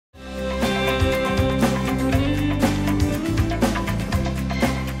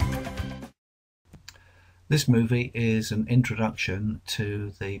This movie is an introduction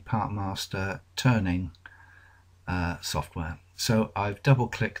to the Partmaster turning software. So I've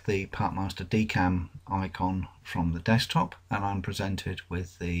double-clicked the Partmaster Lathe icon from the desktop and I'm presented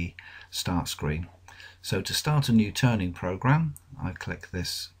with the start screen. So to start a new turning program, I click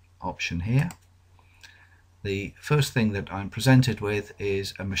this option here. The first thing that I'm presented with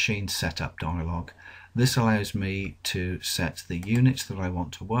is a machine setup dialog. This allows me to set the units that I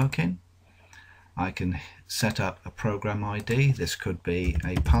want to work in. I can set up a program ID. This could be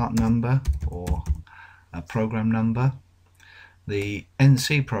a part number or a program number. The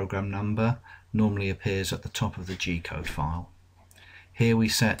NC program number normally appears at the top of the G-code file. Here we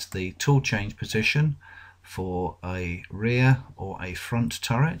set the tool change position for a rear or a front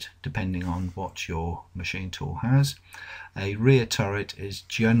turret, depending on what your machine tool has. A rear turret is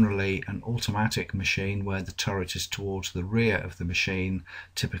generally an automatic machine where the turret is towards the rear of the machine,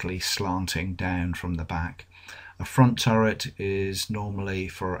 typically slanting down from the back. A front turret is normally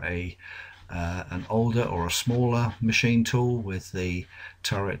for an older or a smaller machine tool with the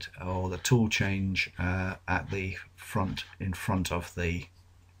turret or the tool change at the front, in front of the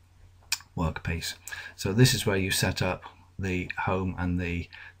workpiece. So this is where you set up the home and the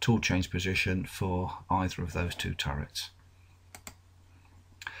tool change position for either of those two turrets.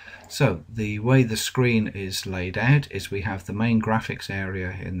 So the way the screen is laid out is we have the main graphics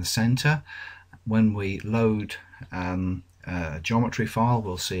area in the center. When we load a geometry file,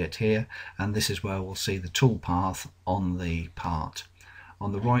 we'll see it here, and this is where we'll see the tool path on the part.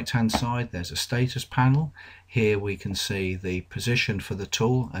 On the right hand side there's a status panel. Here we can see the position for the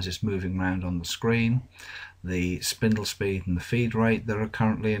tool as it's moving around on the screen, the spindle speed and the feed rate that are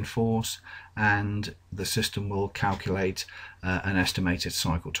currently in force, and the system will calculate an estimated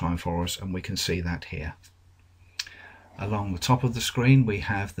cycle time for us, and we can see that here. Along the top of the screen we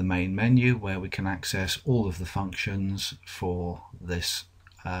have the main menu where we can access all of the functions for this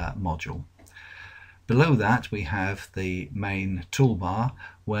module. Below that we have the main toolbar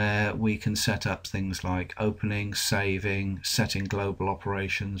where we can set up things like opening, saving, setting global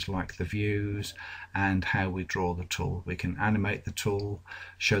operations like the views, and how we draw the tool. We can animate the tool,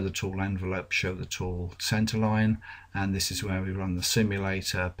 show the tool envelope, show the tool center line, and this is where we run the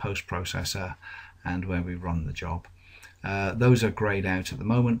simulator, post-processor, and where we run the job. Those are grayed out at the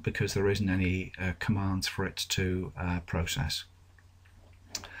moment because there isn't any commands for it to process.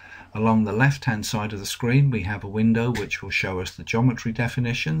 Along the left hand side of the screen we have a window which will show us the geometry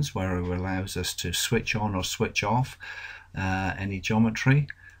definitions, where it allows us to switch on or switch off any geometry.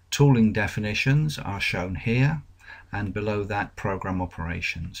 Tooling definitions are shown here, and below that program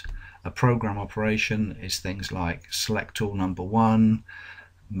operations. A program operation is things like select tool number 1,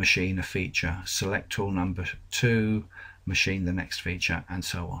 machine a feature, select tool number 2, machine the next feature, and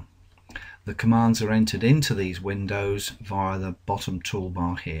so on. The commands are entered into these windows via the bottom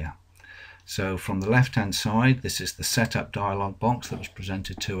toolbar here. So from the left hand side, this is the setup dialog box that was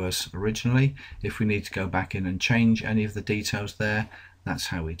presented to us originally. If we need to go back in and change any of the details there, that's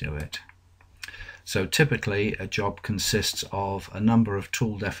how we do it. So typically a job consists of a number of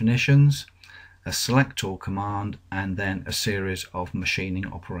tool definitions, a select tool command, and then a series of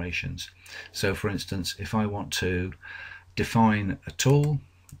machining operations. So for instance, if I want to define a tool,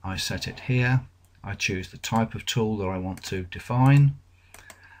 I set it here, I choose the type of tool that I want to define,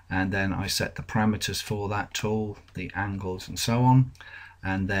 and then I set the parameters for that tool, the angles and so on,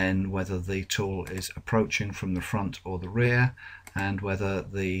 and then whether the tool is approaching from the front or the rear, and whether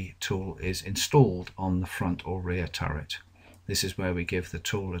the tool is installed on the front or rear turret. This is where we give the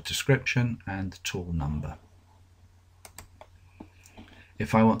tool a description and the tool number.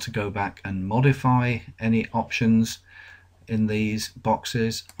 If I want to go back and modify any options in these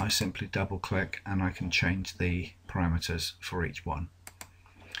boxes, I simply double click and I can change the parameters for each one.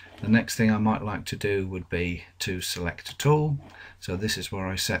 The next thing I might like to do would be to select a tool. So this is where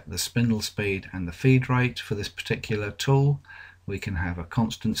I set the spindle speed and the feed rate for this particular tool. We can have a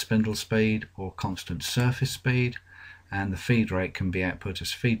constant spindle speed or constant surface speed, and the feed rate can be output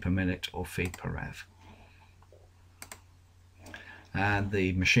as feed per minute or feed per rev. And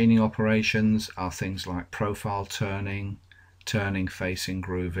the machining operations are things like profile turning, turning, facing,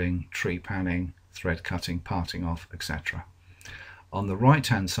 grooving, tree panning, thread cutting, parting off, etc. On the right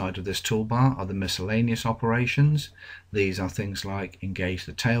hand side of this toolbar are the miscellaneous operations. These are things like engage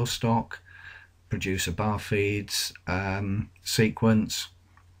the tailstock, produce a bar feeds sequence,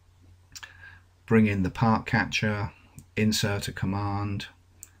 bring in the part catcher, insert a command,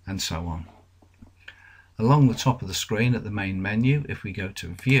 and so on. Along the top of the screen at the main menu, if we go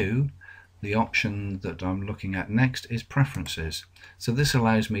to View, the option that I'm looking at next is Preferences. So this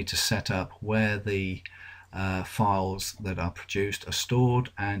allows me to set up where the files that are produced are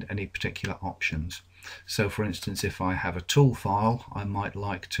stored, and any particular options. So for instance, if I have a tool file, I might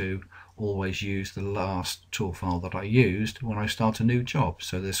like to always use the last tool file that I used when I start a new job.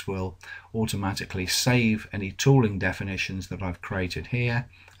 So this will automatically save any tooling definitions that I've created here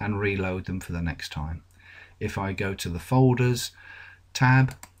and reload them for the next time. If I go to the folders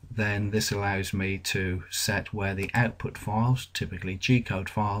tab, then this allows me to set where the output files, typically G-code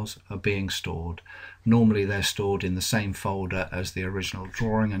files, are being stored. Normally they're stored in the same folder as the original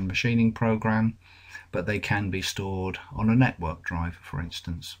drawing and machining program, but they can be stored on a network drive, for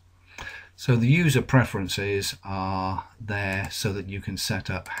instance. So the user preferences are there so that you can set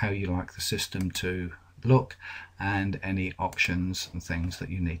up how you like the system to look and any options and things that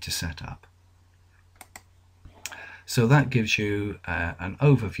you need to set up. So that gives you an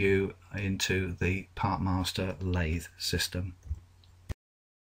overview into the Partmaster Lathe system.